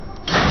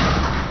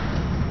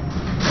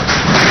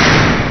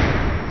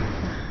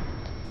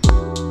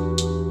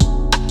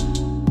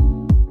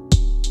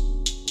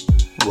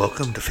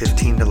Welcome to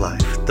 15 to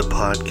Life, the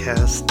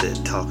podcast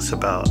that talks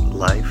about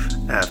life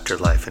after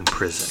life in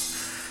prison.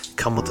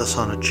 Come with us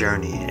on a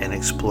journey and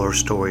explore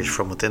stories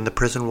from within the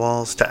prison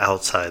walls to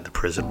outside the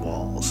prison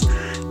walls.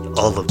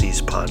 All of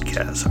these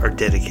podcasts are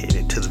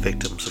dedicated to the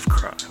victims of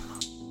crime.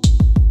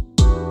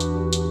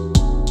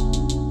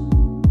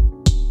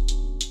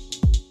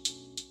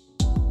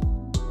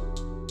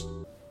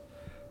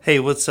 Hey,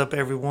 what's up,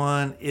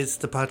 everyone? It's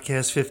the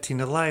podcast 15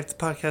 to Life, the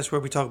podcast where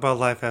we talk about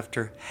life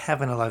after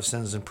having a life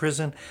sentence in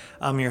prison.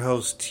 I'm your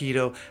host,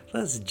 Tito.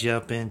 Let's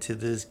jump into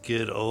this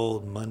good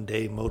old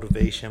Monday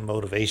Motivation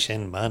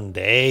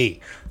Monday.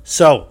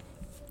 So,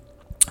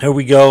 here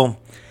we go.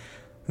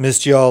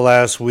 Missed y'all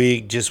last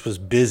week. Just was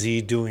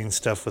busy doing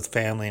stuff with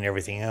family and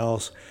everything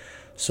else.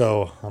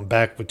 So, I'm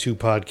back with 2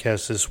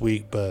 podcasts this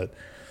week, but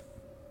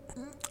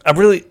I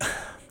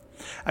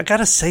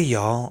gotta say,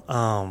 y'all,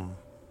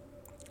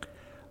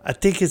 I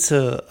think it's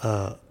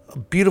a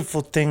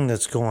beautiful thing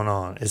that's going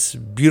on. It's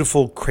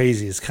beautiful,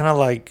 crazy. It's kind of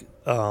like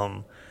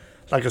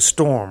a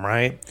storm,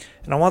 right?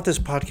 And I want this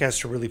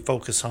podcast to really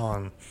focus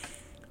on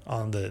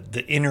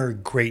the inner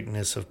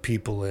greatness of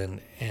people and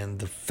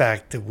the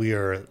fact that we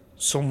are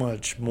so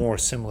much more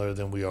similar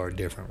than we are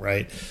different,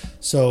 right?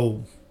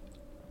 So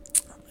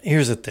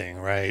here's the thing,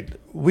 right?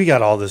 We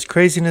got all this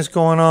craziness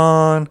going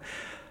on.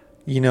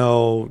 You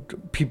know,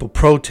 people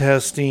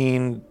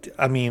protesting,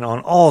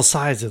 on all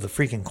sides of the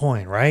freaking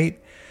coin, right?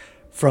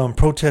 From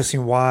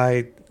protesting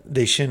why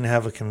they shouldn't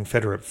have a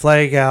Confederate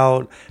flag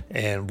out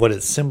and what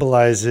it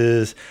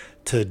symbolizes,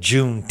 to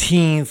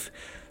Juneteenth,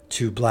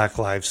 to Black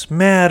Lives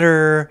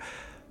Matter,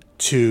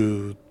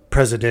 to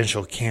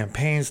presidential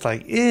campaigns.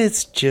 Like,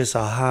 it's just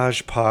a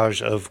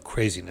hodgepodge of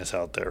craziness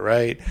out there,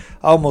 right?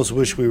 I almost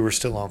wish we were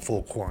still on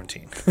full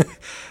quarantine.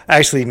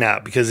 Actually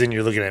not, because then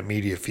you're looking at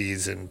media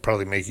feeds and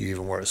probably make it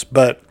even worse.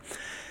 But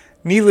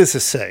needless to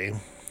say,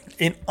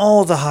 in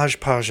all the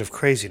hodgepodge of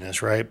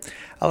craziness, right,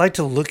 I like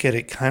to look at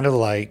it kind of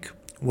like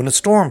when a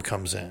storm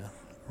comes in,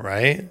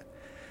 right?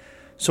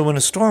 So when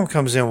a storm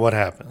comes in, what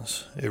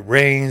happens? It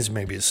rains,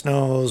 maybe it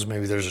snows,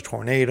 maybe there's a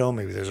tornado,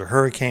 maybe there's a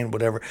hurricane,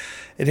 whatever.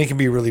 And it can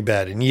be really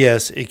bad. And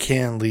yes, it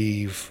can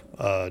leave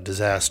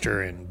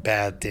disaster and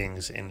bad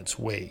things in its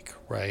wake,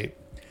 right?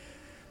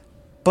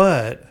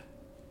 But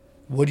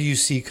what do you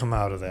see come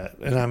out of that?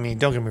 And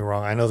don't get me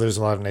wrong, I know there's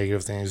a lot of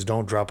negative things.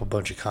 Don't drop a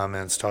bunch of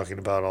comments talking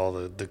about all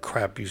the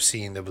crap you've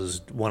seen that was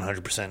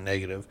 100%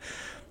 negative.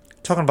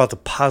 Talking about the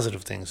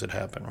positive things that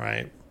happen,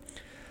 right?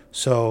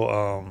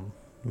 So,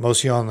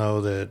 most of y'all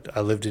know that I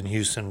lived in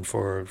Houston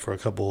for a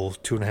couple,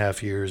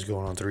 2.5 years,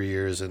 going on 3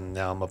 years, and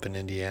now I'm up in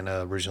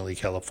Indiana, originally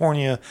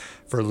California,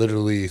 for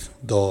literally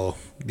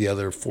the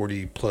other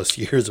 40 plus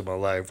years of my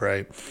life,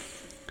 right?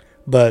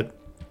 But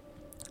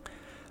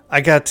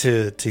I got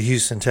to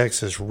Houston,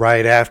 Texas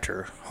right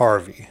after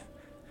Harvey.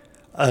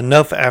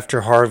 Enough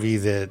after Harvey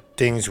that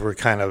things were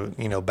kind of,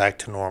 back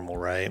to normal,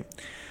 right?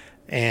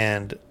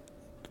 And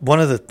one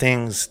of the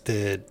things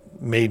that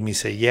made me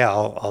say, yeah,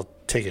 I'll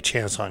take a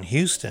chance on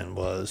Houston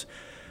was,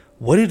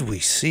 what did we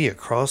see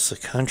across the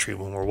country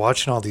when we're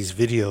watching all these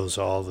videos,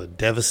 all the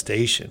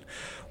devastation?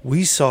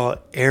 We saw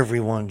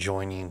everyone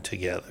joining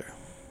together,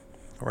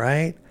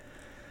 right?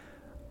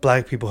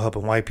 Black people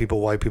helping white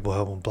people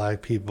helping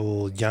black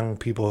people, young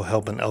people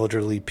helping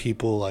elderly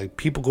people, like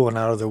people going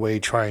out of their way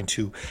trying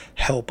to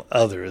help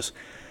others.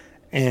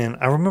 And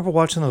I remember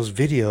watching those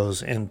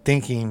videos and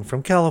thinking,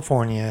 from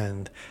California,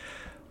 and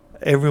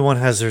everyone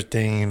has their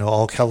thing,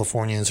 all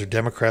Californians are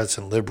Democrats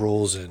and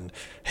liberals and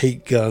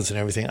hate guns and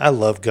everything. I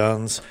love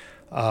guns.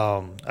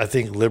 I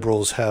think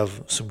liberals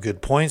have some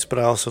good points, but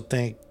I also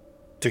think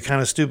they're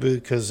kind of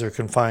stupid because they're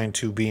confined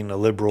to being a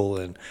liberal,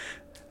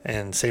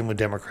 and same with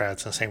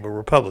Democrats and same with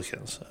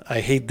Republicans.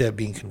 I hate that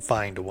being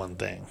confined to one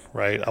thing,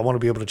 right? I want to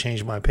be able to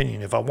change my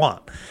opinion if I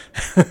want.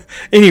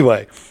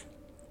 Anyway,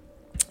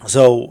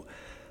 so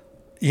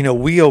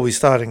we always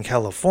thought in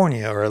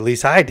California, or at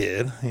least I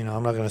did,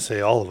 I'm not going to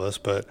say all of us,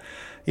 but,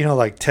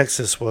 like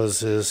Texas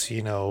was this,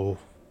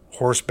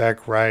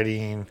 horseback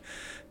riding,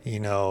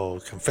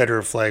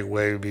 Confederate flag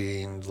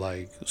waving,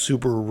 like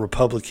super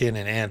Republican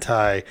and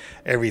anti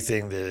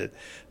everything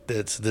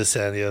that's this,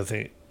 that, and the other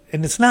thing.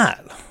 And it's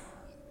not.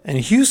 And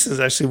Houston is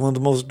actually one of the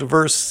most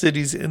diverse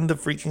cities in the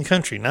freaking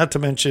country. Not to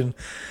mention,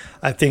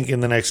 I think in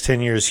the next 10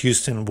 years,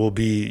 Houston will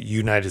be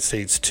United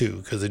States too,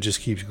 because it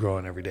just keeps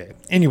growing every day.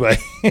 Anyway,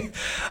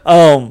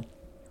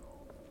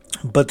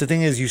 but the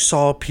thing is, you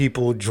saw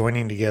people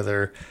joining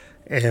together,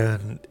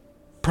 and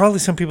probably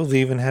some people that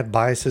even had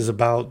biases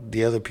about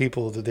the other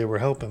people that they were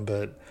helping.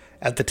 But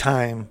at the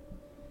time,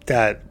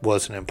 that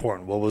wasn't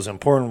important. What was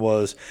important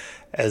was,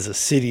 as a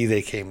city,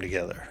 they came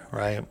together,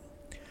 right?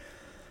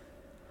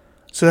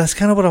 So that's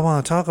kind of what I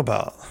want to talk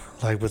about.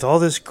 Like, with all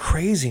this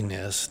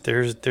craziness,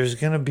 there's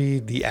going to be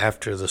the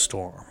after the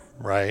storm,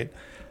 right?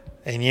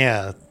 And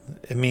yeah,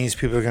 it means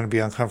people are going to be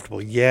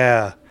uncomfortable.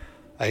 Yeah,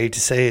 I hate to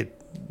say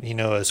it,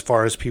 as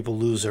far as people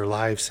lose their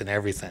lives and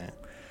everything.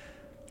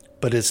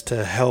 But it's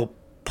to help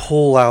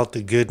pull out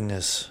the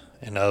goodness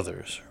in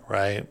others,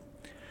 right?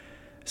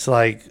 It's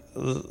like,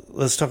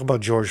 let's talk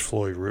about George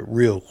Floyd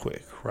real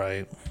quick,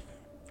 right?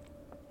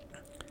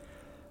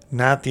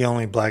 Not the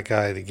only black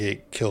guy to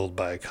get killed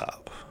by a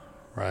cop,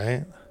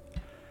 right?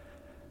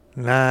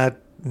 Not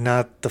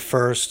the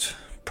first,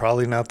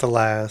 probably not the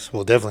last.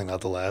 Well, definitely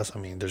not the last. I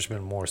mean, there's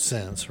been more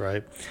since,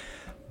 right?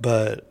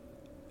 But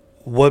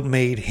what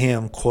made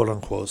him quote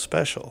unquote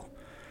special?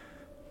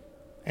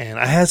 And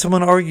I had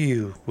someone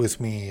argue with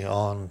me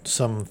on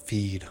some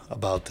feed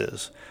about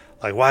this.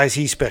 Like, why is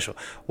he special?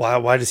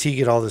 Why does he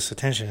get all this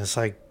attention? It's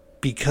like,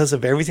 because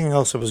of everything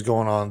else that was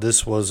going on,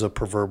 this was a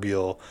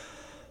proverbial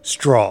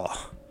straw.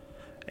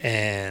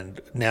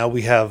 And now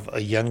we have a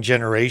young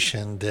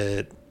generation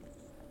that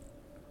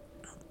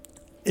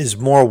is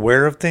more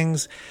aware of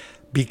things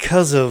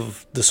because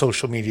of the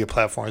social media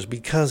platforms,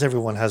 because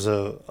everyone has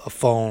a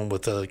phone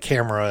with a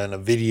camera and a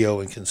video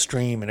and can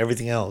stream and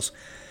everything else.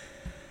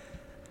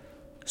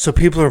 So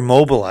people are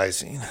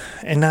mobilizing,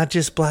 and not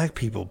just black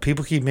people.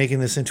 People keep making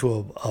this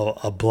into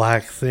a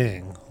black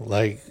thing.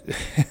 Like,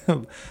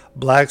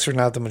 blacks are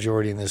not the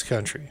majority in this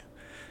country.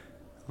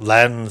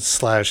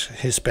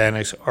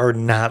 Latin/Hispanics are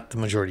not the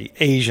majority.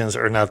 Asians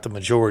are not the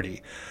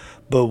majority.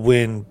 But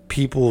when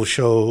people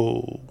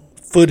show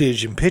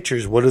footage and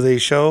pictures, what do they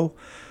show?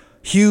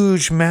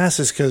 Huge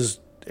masses, because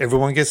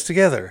everyone gets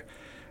together.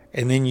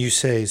 And then you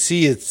say,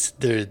 see,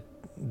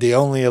 they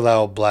only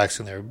allow blacks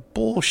in there.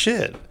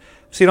 Bullshit.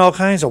 I've seen all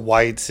kinds of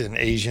whites and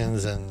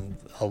Asians and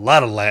a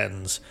lot of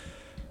Latins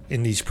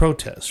in these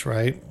protests,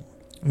 right?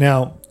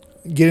 Now,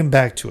 getting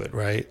back to it,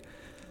 right?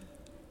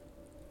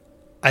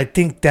 I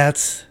think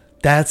that's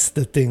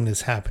the thing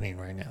that's happening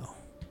right now.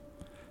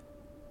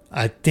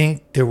 I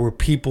think there were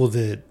people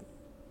that,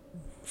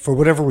 for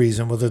whatever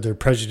reason, whether they're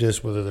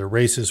prejudiced, whether they're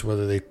racist,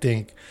 whether they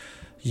think,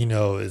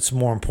 it's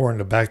more important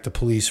to back the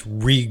police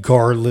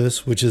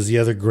regardless, which is the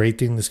other great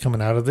thing that's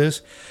coming out of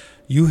this.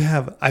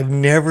 I've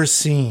never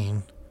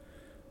seen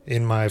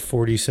in my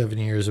 47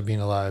 years of being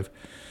alive,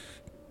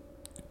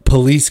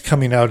 police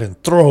coming out in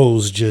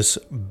throws just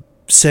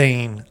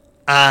saying,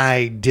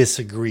 I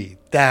disagree.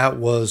 That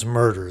was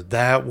murder.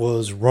 That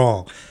was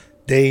wrong.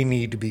 They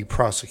need to be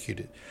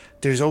prosecuted.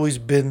 There's always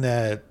been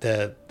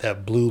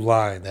that blue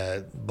line,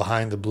 that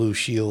behind the blue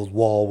shield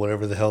wall,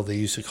 whatever the hell they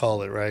used to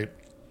call it, right?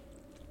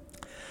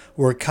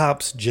 Where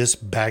cops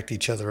just backed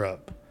each other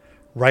up,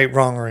 right,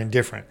 wrong, or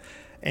indifferent.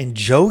 And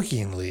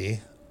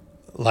jokingly,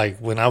 like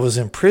when I was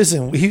in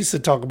prison, we used to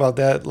talk about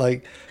that,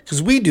 like,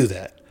 because we do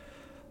that.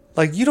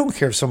 Like, you don't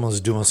care if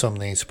someone's doing something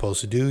they ain't supposed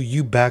to do.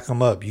 You back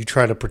them up. You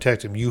try to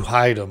protect them. You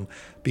hide them,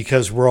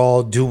 because we're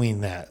all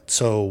doing that.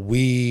 So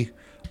we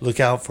look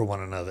out for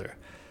one another.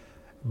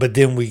 But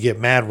then we get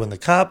mad when the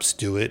cops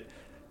do it.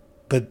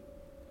 But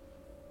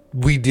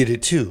we did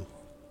it too.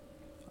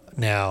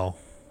 Now,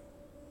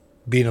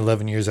 being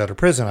 11 years out of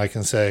prison, I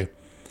can say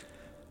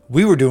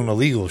we were doing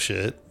illegal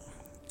shit.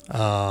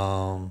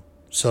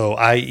 So,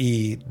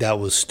 i.e., that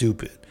was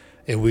stupid.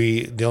 And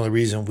the only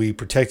reason we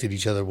protected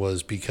each other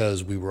was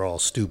because we were all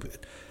stupid.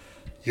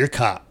 You're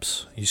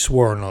cops. You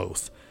swore an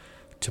oath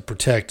to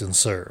protect and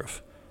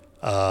serve.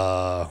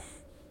 That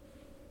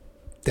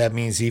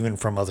means even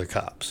from other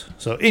cops.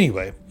 So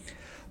anyway,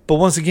 but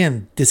once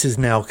again, this is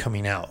now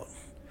coming out.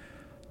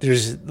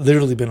 There's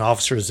literally been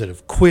officers that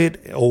have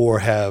quit or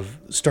have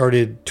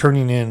started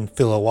turning in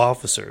fellow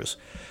officers.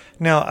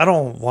 Now, I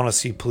don't want to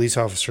see police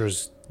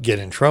officers get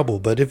in trouble,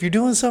 but if you're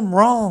doing something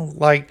wrong,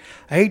 like,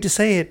 I hate to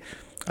say it,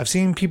 I've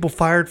seen people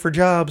fired for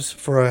jobs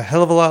for a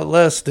hell of a lot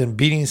less than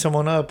beating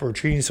someone up or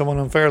treating someone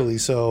unfairly.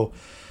 So,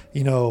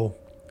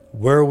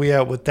 where are we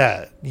at with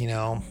that?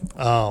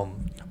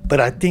 But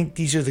I think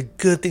these are the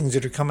good things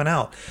that are coming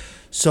out.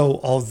 So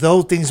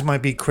although things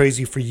might be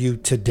crazy for you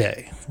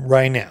today,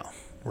 right now,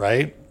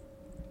 right?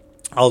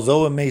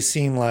 Although it may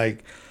seem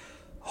like,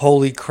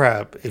 holy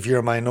crap, if you're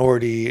a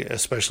minority,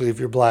 especially if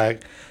you're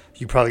black,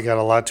 you probably got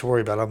a lot to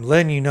worry about. I'm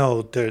letting you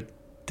know that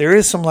there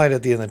is some light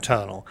at the end of the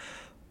tunnel.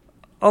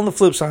 On the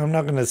flip side, I'm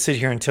not going to sit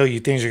here and tell you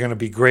things are going to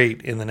be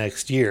great in the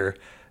next year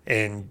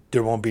and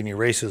there won't be any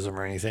racism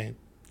or anything.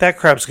 That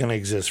crap's going to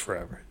exist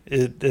forever.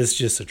 It's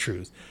just the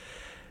truth.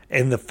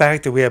 And the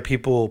fact that we have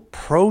people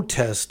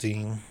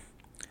protesting,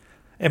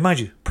 and mind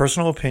you,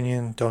 personal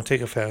opinion, don't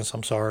take offense.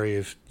 I'm sorry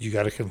if you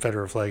got a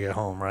Confederate flag at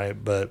home, right?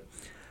 But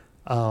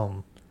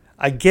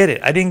I get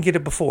it. I didn't get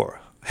it before.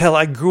 Hell,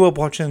 I grew up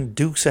watching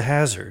Dukes of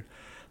Hazzard,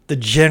 the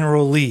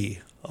General Lee.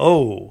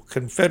 Oh,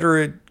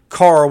 Confederate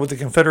car with the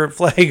Confederate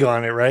flag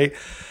on it, right?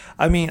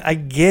 I mean, I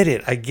get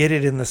it. I get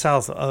it in the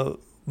South.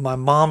 My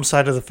mom's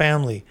side of the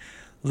family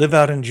live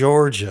out in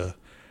Georgia,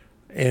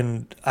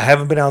 and I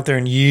haven't been out there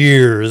in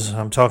years.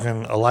 I'm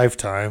talking a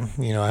lifetime.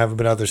 I haven't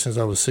been out there since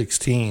I was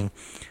 16.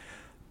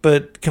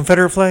 But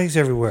Confederate flags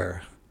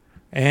everywhere.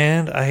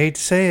 And I hate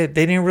to say it,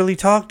 they didn't really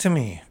talk to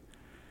me.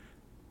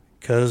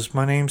 Because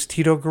my name's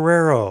Tito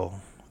Guerrero.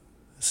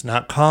 It's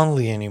not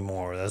Conley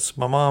anymore. That's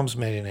my mom's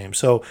maiden name.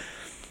 So,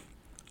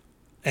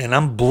 and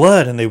I'm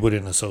blood, and they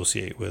wouldn't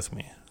associate with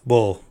me.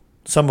 Well,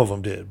 some of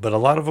them did, but a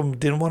lot of them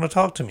didn't want to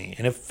talk to me,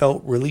 and it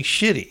felt really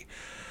shitty.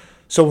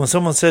 So when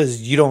someone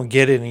says you don't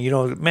get it and you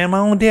don't, man, my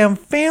own damn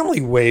family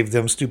waved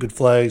them stupid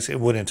flags and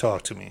wouldn't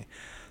talk to me.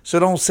 So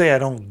don't say I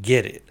don't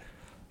get it.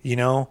 You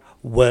know,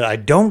 what I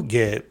don't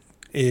get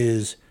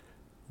is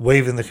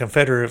waving the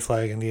Confederate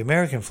flag and the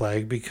American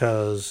flag,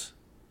 because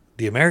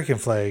the American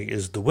flag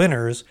is the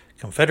winners,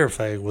 Confederate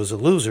flag was the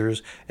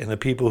losers, and the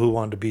people who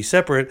wanted to be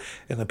separate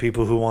and the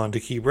people who wanted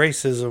to keep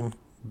racism,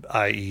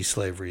 i.e.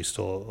 slavery,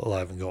 still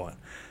alive and going.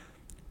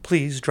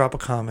 Please drop a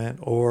comment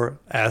or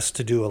ask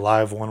to do a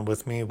live one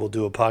with me. We'll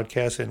do a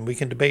podcast and we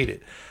can debate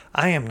it.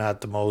 I am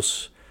not the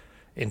most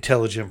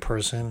intelligent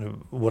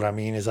person. What I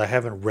mean is I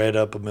haven't read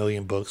up a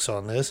million books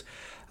on this.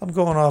 I'm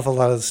going off a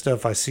lot of the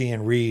stuff I see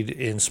and read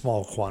in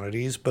small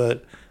quantities,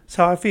 but it's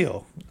how I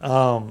feel.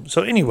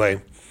 So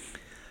anyway,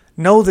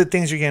 know that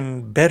things are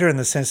getting better in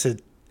the sense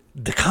that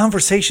the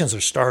conversations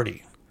are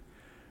starting,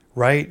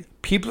 right?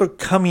 People are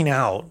coming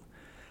out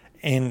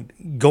and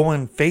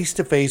going face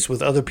to face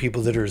with other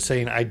people that are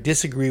saying, I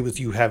disagree with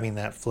you having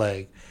that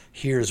flag.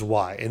 Here's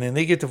why. And then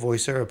they get to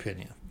voice their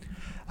opinion.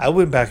 I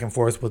went back and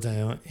forth with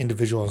an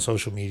individual on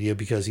social media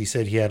because he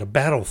said he had a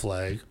battle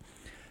flag.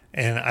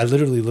 And I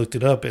literally looked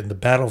it up, and the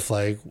battle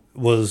flag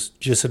was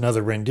just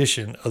another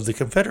rendition of the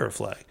Confederate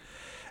flag.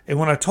 And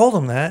when I told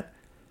him that,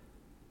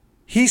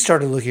 he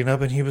started looking up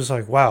and he was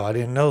like, wow, I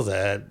didn't know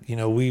that. You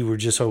know, we were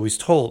just always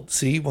told.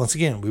 See, once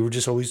again, we were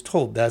just always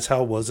told that's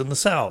how it was in the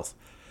South.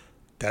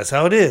 That's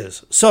how it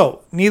is.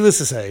 So, needless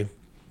to say,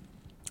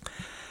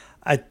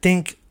 I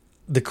think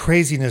the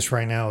craziness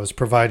right now is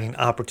providing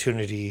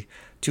opportunity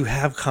to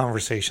have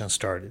conversations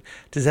started.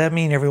 Does that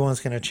mean everyone's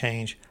going to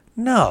change?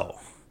 No.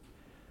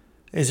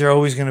 Is there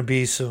always going to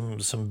be some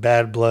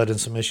bad blood and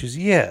some issues?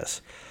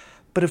 Yes.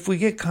 But if we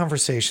get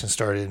conversations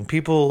started and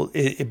people,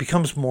 it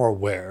becomes more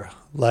aware.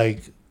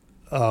 Like,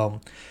 and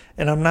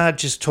I'm not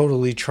just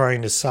totally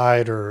trying to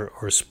side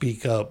or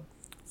speak up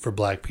for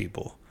black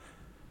people.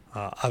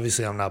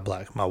 Obviously, I'm not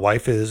black. My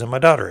wife is and my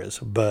daughter is,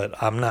 but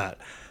I'm not.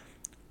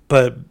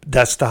 But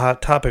that's the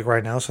hot topic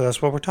right now, so that's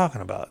what we're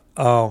talking about.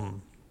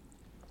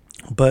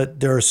 But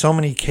there are so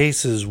many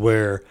cases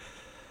where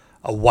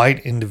a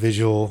white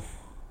individual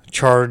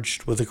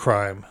charged with a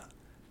crime,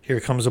 here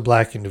comes a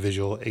black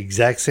individual,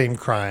 exact same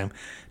crime.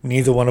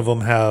 Neither one of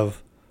them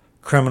have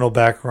criminal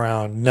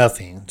background,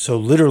 nothing. So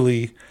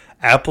literally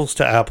apples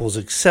to apples,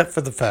 except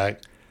for the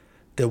fact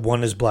that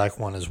one is black,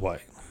 one is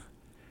white.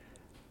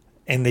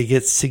 And they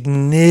get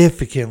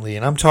significantly,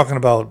 and I'm talking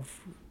about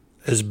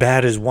as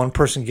bad as one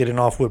person getting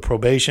off with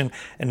probation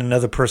and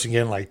another person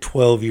getting like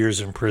 12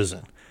 years in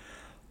prison.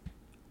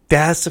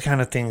 That's the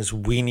kind of things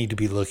we need to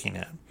be looking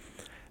at.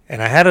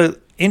 And I had an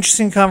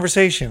interesting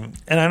conversation,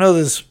 and I know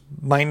this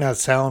might not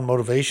sound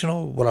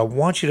motivational. What I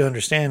want you to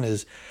understand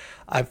is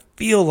I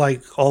feel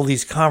like all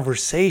these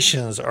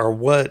conversations are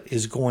what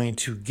is going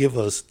to give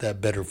us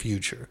that better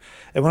future.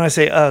 And when I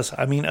say us,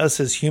 I mean us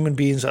as human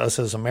beings, us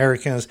as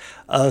Americans,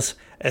 us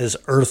as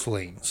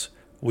earthlings.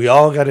 We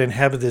all got to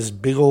inhabit this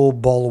big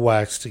old ball of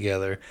wax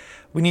together.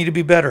 We need to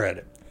be better at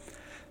it.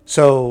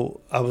 So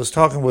I was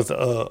talking with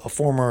a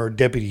former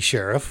deputy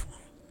sheriff,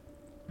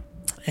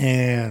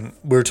 and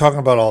we were talking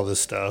about all this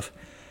stuff.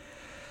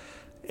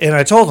 And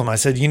I told him, I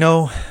said, you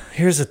know,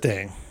 here's the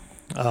thing.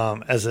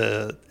 As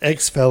a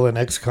ex-felon,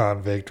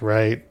 ex-convict,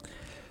 right?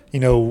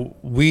 You know,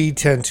 we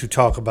tend to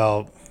talk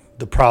about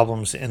the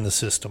problems in the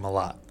system a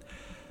lot.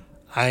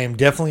 I am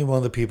definitely one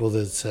of the people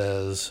that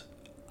says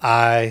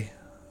I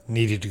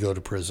needed to go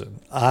to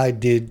prison. I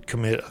did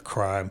commit a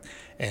crime,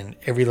 and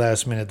every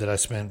last minute that I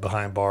spent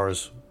behind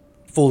bars,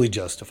 fully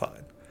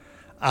justified.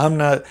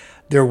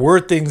 There were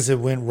things that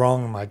went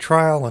wrong in my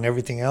trial and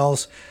everything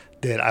else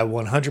that I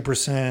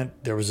 100%,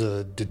 there was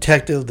a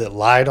detective that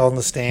lied on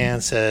the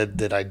stand, said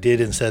that I did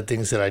and said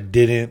things that I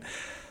didn't.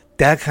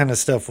 That kind of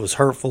stuff was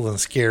hurtful and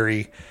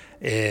scary.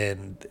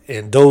 And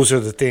those are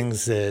the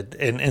things that,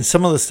 and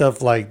some of the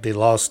stuff, like they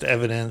lost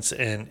evidence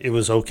and it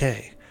was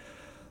okay.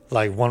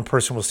 Like one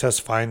person was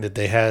testifying that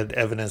they had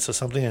evidence of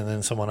something, and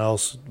then someone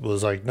else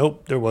was like,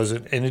 nope, there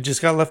wasn't. And it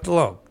just got left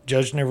alone.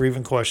 Judge never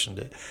even questioned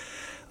it.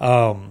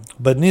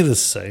 But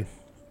needless to say,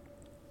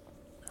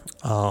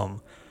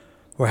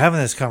 we're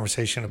having this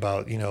conversation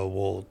about, you know,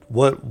 well,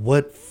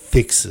 what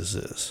fixes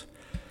this?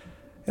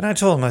 And I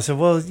told him, I said,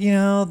 well, you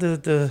know,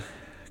 the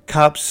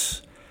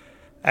cops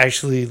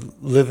actually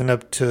living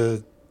up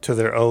to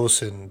their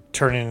oaths and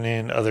turning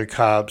in other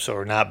cops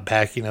or not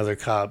backing other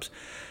cops,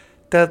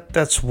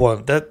 that's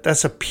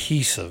a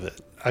piece of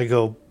it. I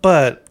go,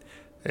 but,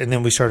 and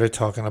then we started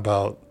talking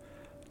about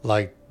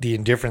like the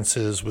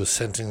indifferences with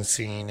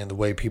sentencing and the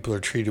way people are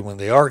treated when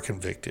they are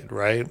convicted,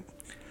 right?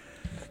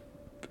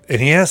 And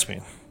he asked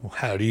me, well,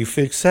 how do you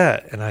fix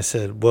that? And I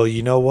said, well,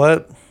 you know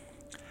what?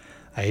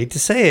 I hate to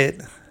say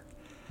it,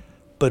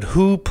 but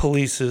who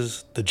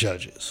polices the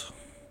judges,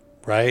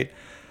 right?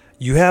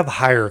 You have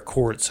higher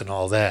courts and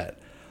all that,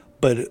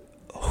 but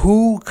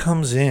who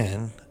comes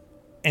in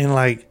and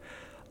like,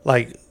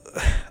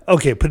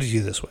 okay, put it to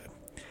you this way.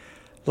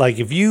 Like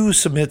if you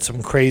submit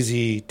some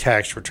crazy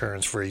tax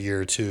returns for a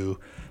year or two,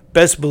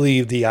 best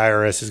believe the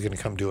IRS is going to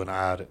come do an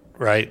audit,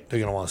 right? They're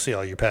going to want to see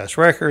all your past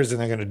records,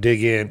 and they're going to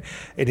dig in.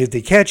 And if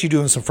they catch you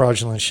doing some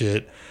fraudulent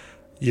shit,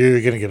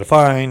 you're going to get a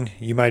fine.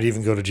 You might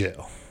even go to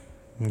jail.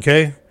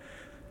 Okay?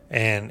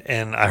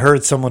 And I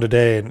heard someone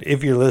today, and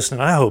if you're listening,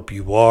 I hope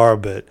you are,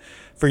 but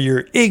for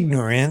your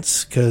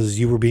ignorance, because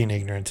you were being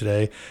ignorant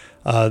today,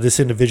 this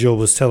individual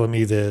was telling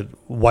me that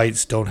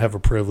whites don't have a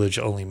privilege,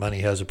 only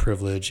money has a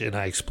privilege. And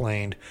I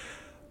explained,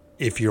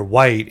 if you're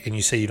white and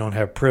you say you don't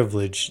have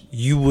privilege,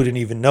 you wouldn't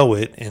even know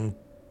it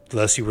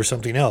unless you were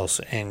something else.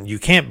 And you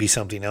can't be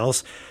something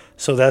else.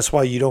 So that's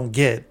why you don't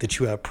get that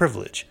you have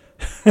privilege.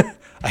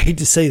 I hate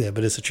to say that,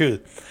 but it's the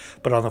truth.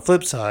 But on the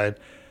flip side,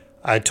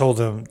 I told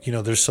them,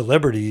 there's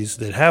celebrities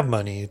that have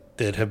money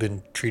that have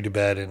been treated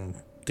bad and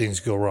things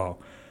go wrong.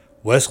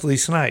 Wesley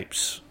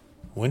Snipes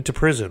went to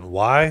prison.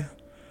 Why?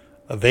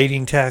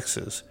 Evading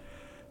taxes.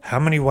 How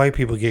many white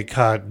people get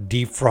caught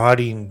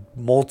defrauding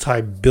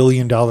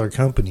multi-billion-dollar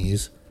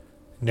companies,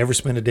 never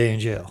spend a day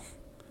in jail?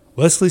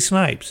 Wesley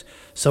Snipes,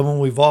 someone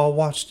we've all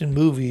watched in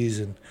movies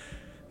and,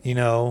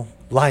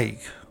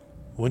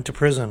 went to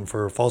prison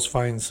for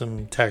falsifying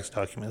some tax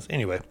documents.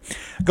 Anyway,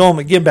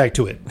 get back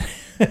to it.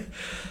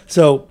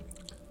 So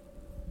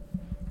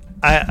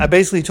I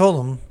basically told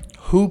them,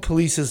 who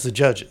polices the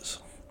judges,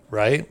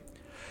 right?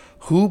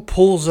 Who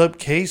pulls up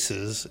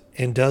cases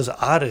and does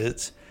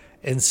audits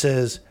and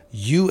says,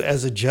 you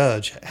as a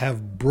judge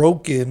have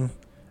broken,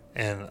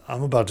 and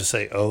I'm about to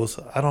say oath.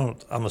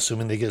 I'm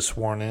assuming they get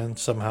sworn in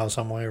somehow,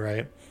 some way,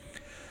 right?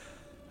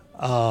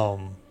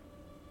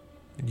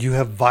 You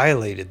have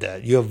violated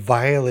that. You have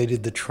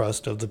violated the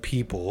trust of the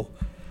people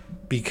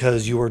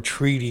because you are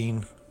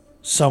treating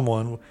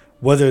someone,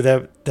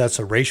 whether that's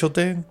a racial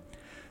thing,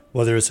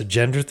 whether it's a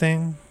gender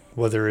thing,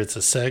 whether it's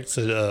a sex,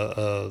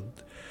 a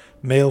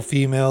male,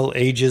 female,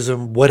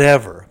 ageism,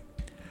 whatever.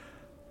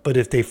 But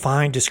if they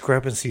find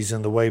discrepancies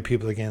in the way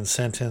people are getting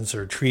sentenced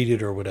or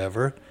treated or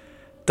whatever,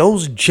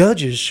 those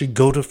judges should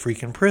go to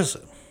freaking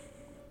prison.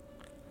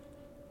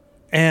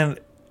 And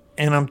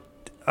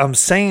I'm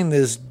saying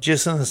this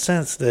just in the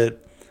sense that,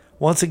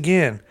 once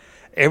again,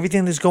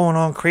 everything that's going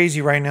on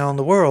crazy right now in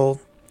the world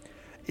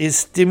is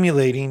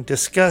stimulating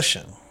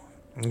discussion.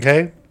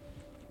 Okay?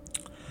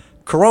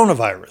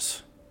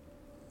 Coronavirus.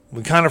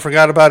 We kind of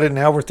forgot about it.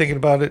 Now we're thinking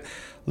about it.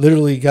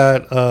 Literally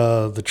got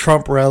the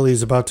Trump rally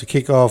is about to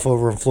kick off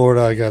over in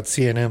Florida. I got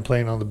CNN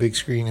playing on the big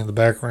screen in the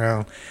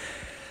background.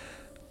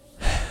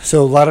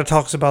 So a lot of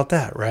talks about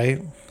that,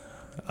 right?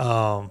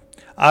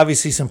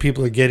 Obviously, some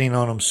people are getting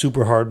on them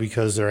super hard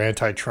because they're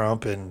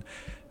anti-Trump, and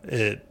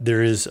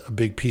there is a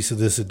big piece of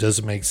this that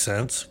doesn't make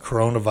sense.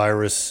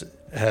 Coronavirus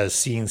has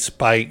seen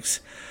spikes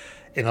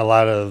in a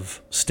lot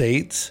of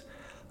states,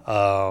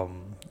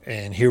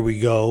 and here we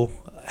go.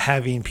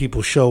 Having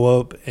people show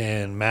up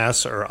and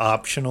masks are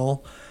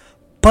optional,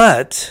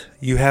 but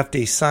you have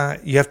to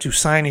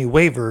sign a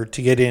waiver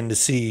to get in to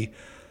see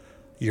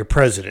your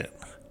president.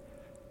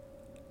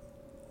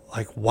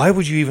 Like, why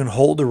would you even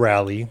hold a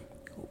rally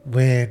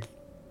when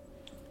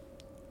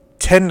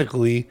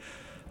technically,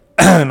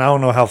 and I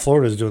don't know how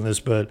Florida is doing this,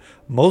 but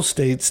most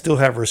states still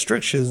have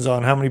restrictions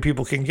on how many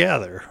people can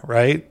gather,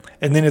 right?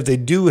 And then if they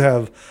do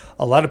have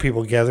a lot of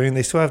people gathering,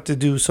 they still have to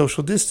do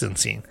social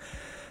distancing.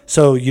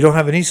 So you don't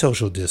have any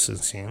social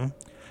distancing.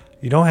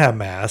 You don't have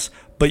masks,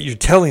 but you're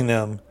telling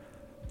them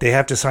they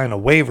have to sign a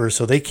waiver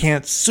so they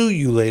can't sue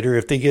you later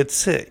if they get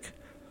sick.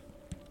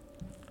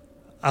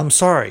 I'm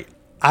sorry.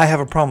 I have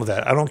a problem with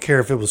that. I don't care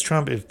if it was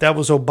Trump. If that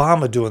was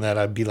Obama doing that,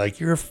 I'd be like,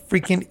 you're a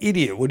freaking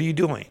idiot. What are you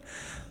doing?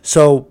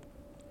 So,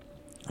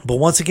 but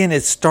once again,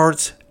 it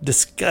starts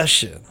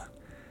discussion.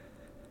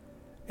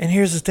 And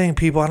here's the thing,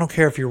 people. I don't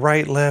care if you're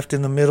right, left,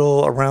 in the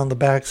middle, around the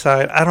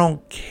backside. I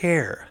don't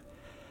care.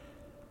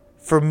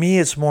 For me,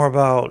 it's more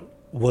about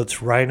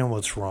what's right and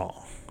what's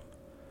wrong.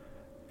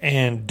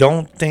 And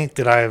don't think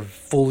that I've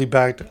fully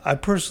backed. I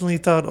personally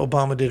thought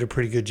Obama did a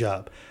pretty good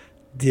job.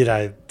 Do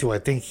I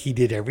think he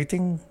did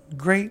everything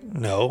great?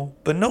 No,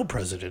 but no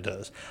president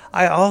does.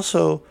 I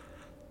also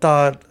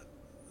thought,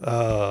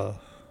 what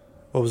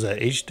was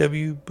that,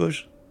 H.W.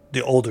 Bush?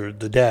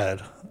 The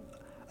dad.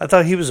 I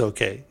thought he was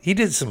okay. He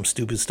did some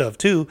stupid stuff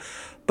too,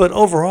 but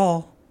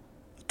overall,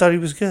 I thought he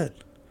was good.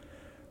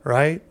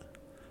 Right?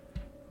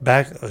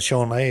 Back,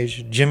 showing my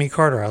age, Jimmy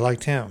Carter, I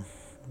liked him.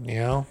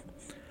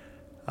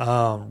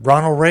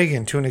 Ronald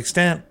Reagan, to an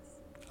extent,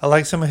 I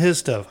liked some of his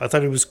stuff. I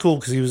thought it was cool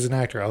because he was an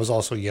actor. I was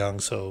also young,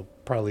 so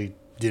probably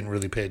didn't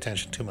really pay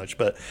attention too much.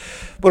 But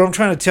what I'm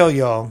trying to tell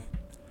y'all,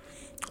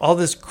 all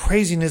this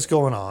craziness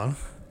going on,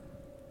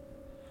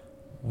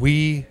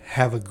 we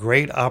have a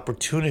great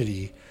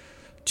opportunity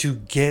to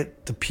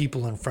get the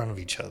people in front of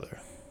each other,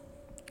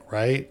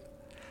 right?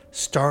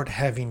 Start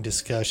having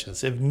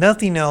discussions. If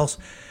nothing else,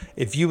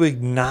 if you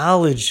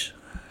acknowledge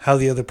how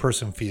the other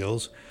person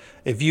feels,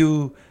 if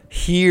you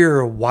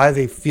hear why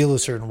they feel a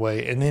certain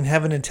way, and then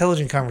have an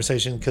intelligent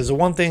conversation. Because the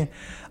one thing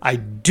I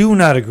do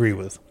not agree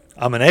with,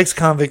 I'm an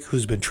ex-convict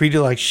who's been treated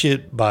like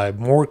shit by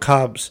more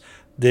cops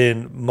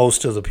than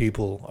most of the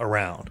people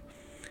around.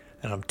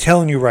 And I'm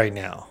telling you right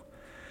now,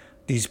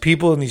 These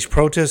people in these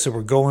protests that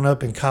were going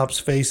up in cops'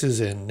 faces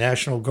and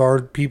National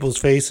Guard people's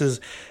faces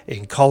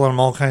and calling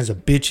them all kinds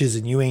of bitches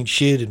and you ain't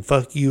shit and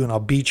fuck you and I'll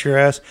beat your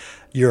ass.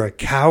 You're a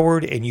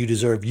coward and you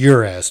deserve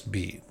your ass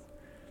beat.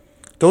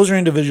 Those are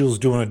individuals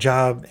doing a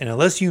job, and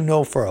unless you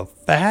know for a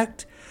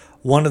fact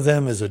one of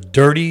them is a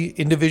dirty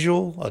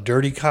individual, a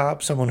dirty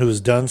cop, someone who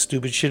has done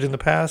stupid shit in the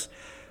past,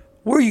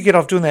 where you get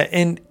off doing that.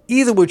 And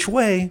either which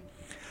way,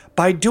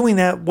 by doing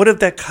that, what if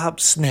that cop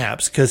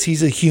snaps because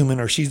he's a human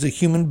or she's a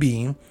human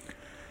being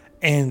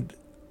and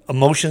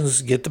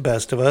emotions get the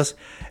best of us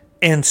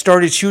and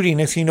started shooting?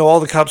 Next thing you know, all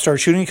the cops start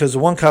shooting because the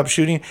one cop's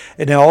shooting,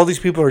 and now all these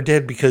people are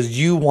dead because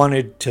you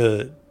wanted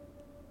to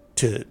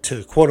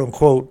quote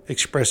unquote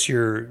express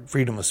your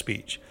freedom of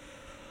speech.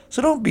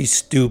 So don't be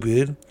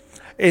stupid.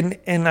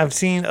 And I've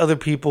seen other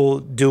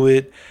people do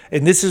it,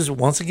 and this is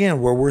once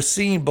again where we're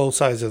seeing both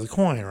sides of the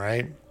coin,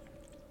 right?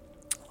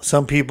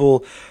 Some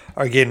people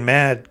are getting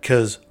mad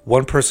because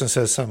one person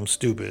says something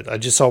stupid. I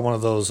just saw one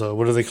of those,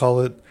 what do they call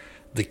it?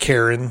 The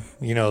Karen,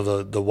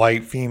 the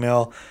white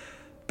female,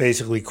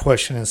 basically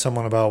questioning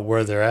someone about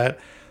where they're at.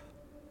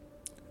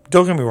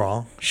 Don't get me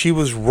wrong. She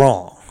was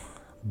wrong.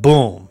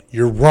 Boom.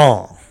 You're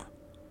wrong.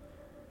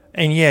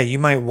 And yeah, you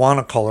might want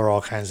to call her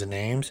all kinds of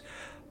names,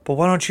 but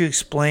why don't you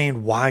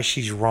explain why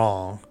she's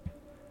wrong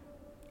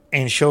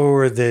and show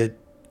her that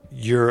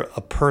you're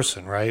a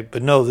person, right?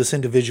 But no, this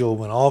individual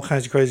went all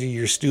kinds of crazy.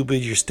 You're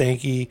stupid. You're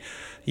stanky.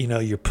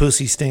 Your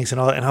pussy stinks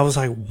and all that. And I was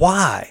like,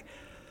 why?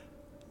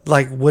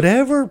 Like,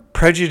 whatever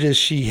prejudice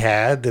she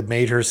had that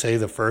made her say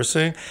the first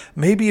thing,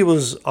 maybe it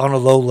was on a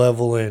low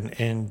level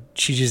and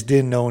she just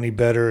didn't know any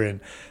better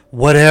and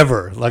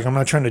whatever. Like, I'm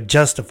not trying to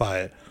justify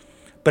it.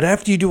 But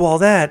after you do all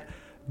that,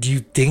 do you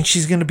think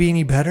she's going to be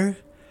any better?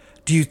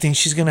 Do you think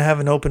she's going to have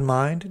an open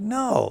mind?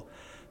 No.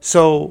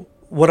 So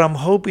what I'm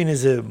hoping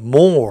is that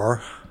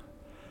more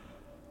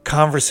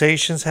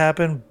conversations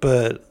happen,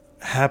 but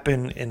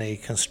happen in a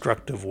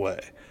constructive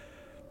way.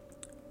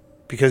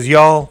 Because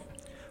y'all,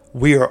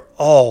 we are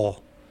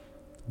all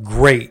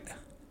great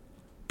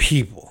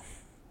people,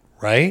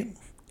 right?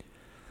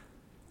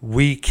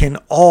 We can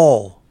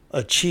all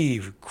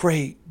achieve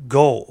great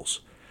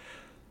goals.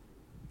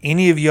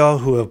 Any of y'all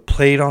who have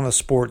played on a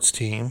sports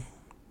team,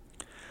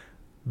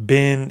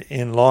 been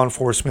in law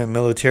enforcement,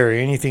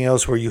 military, anything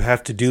else where you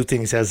have to do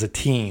things as a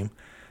team,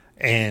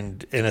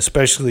 and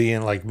especially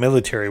in like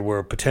military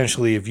where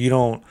potentially if you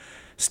don't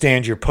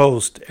stand your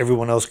post,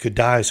 everyone else could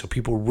die. So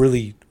people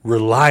really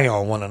rely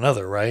on one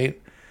another, right?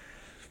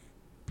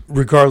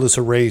 Regardless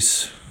of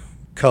race,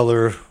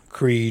 color,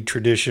 creed,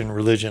 tradition,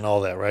 religion, all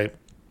that, right?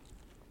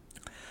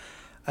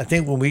 I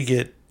think when we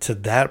get to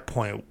that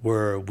point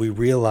where we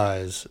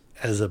realize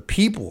as a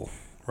people,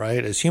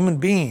 right, as human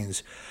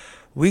beings,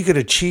 we could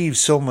achieve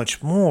so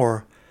much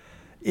more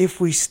if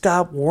we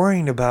stop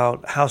worrying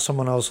about how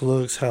someone else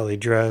looks, how they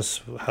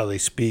dress, how they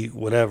speak,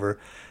 whatever,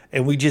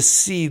 and we just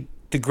see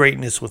the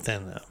greatness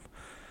within them.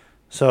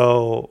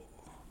 So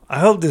I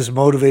hope this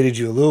motivated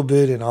you a little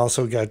bit and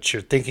also got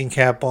your thinking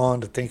cap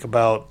on to think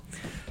about,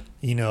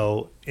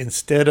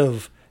 instead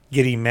of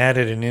getting mad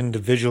at an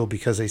individual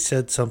because they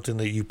said something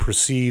that you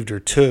perceived or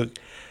took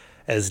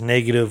as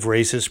negative,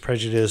 racist,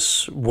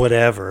 prejudice,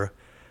 whatever,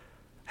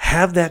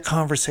 have that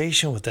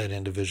conversation with that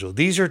individual.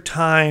 These are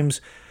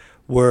times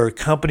where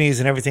companies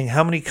and everything,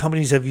 how many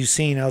companies have you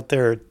seen out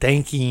there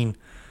thanking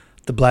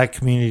the black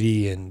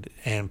community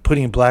and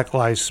putting Black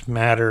Lives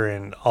Matter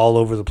and all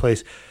over the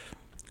place?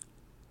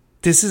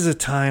 This is a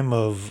time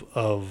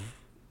of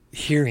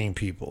hearing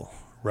people,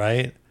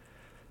 right?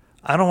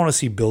 I don't want to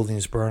see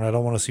buildings burn. I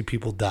don't want to see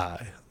people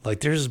die.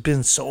 Like, there's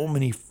been so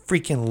many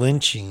freaking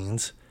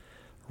lynchings,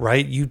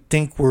 right? You'd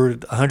think we're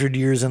 100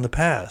 years in the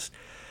past.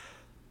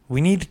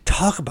 We need to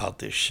talk about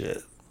this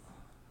shit.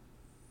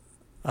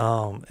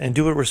 And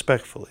do it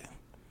respectfully.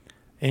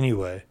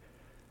 Anyway,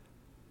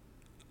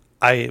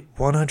 I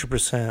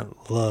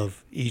 100%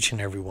 love each and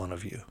every one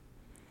of you.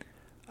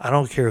 I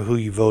don't care who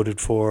you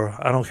voted for.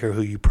 I don't care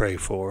who you pray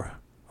for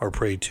or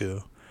pray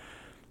to.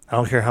 I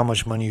don't care how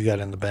much money you got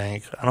in the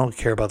bank. I don't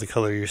care about the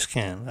color of your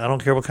skin. I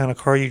don't care what kind of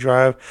car you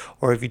drive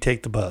or if you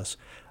take the bus.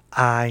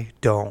 I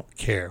don't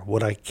care.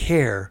 What I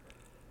care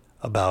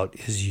about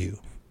is you.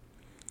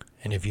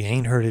 And if you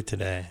ain't heard it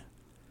today,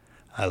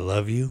 I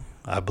love you.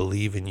 I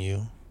believe in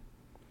you.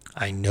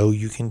 I know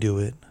you can do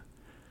it.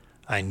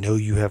 I know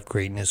you have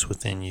greatness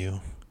within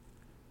you.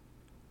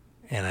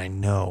 And I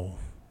know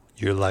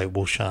your light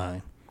will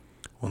shine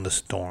when the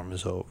storm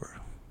is over.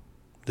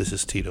 This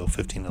is Tito,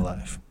 15 to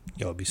Life.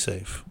 Y'all be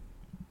safe.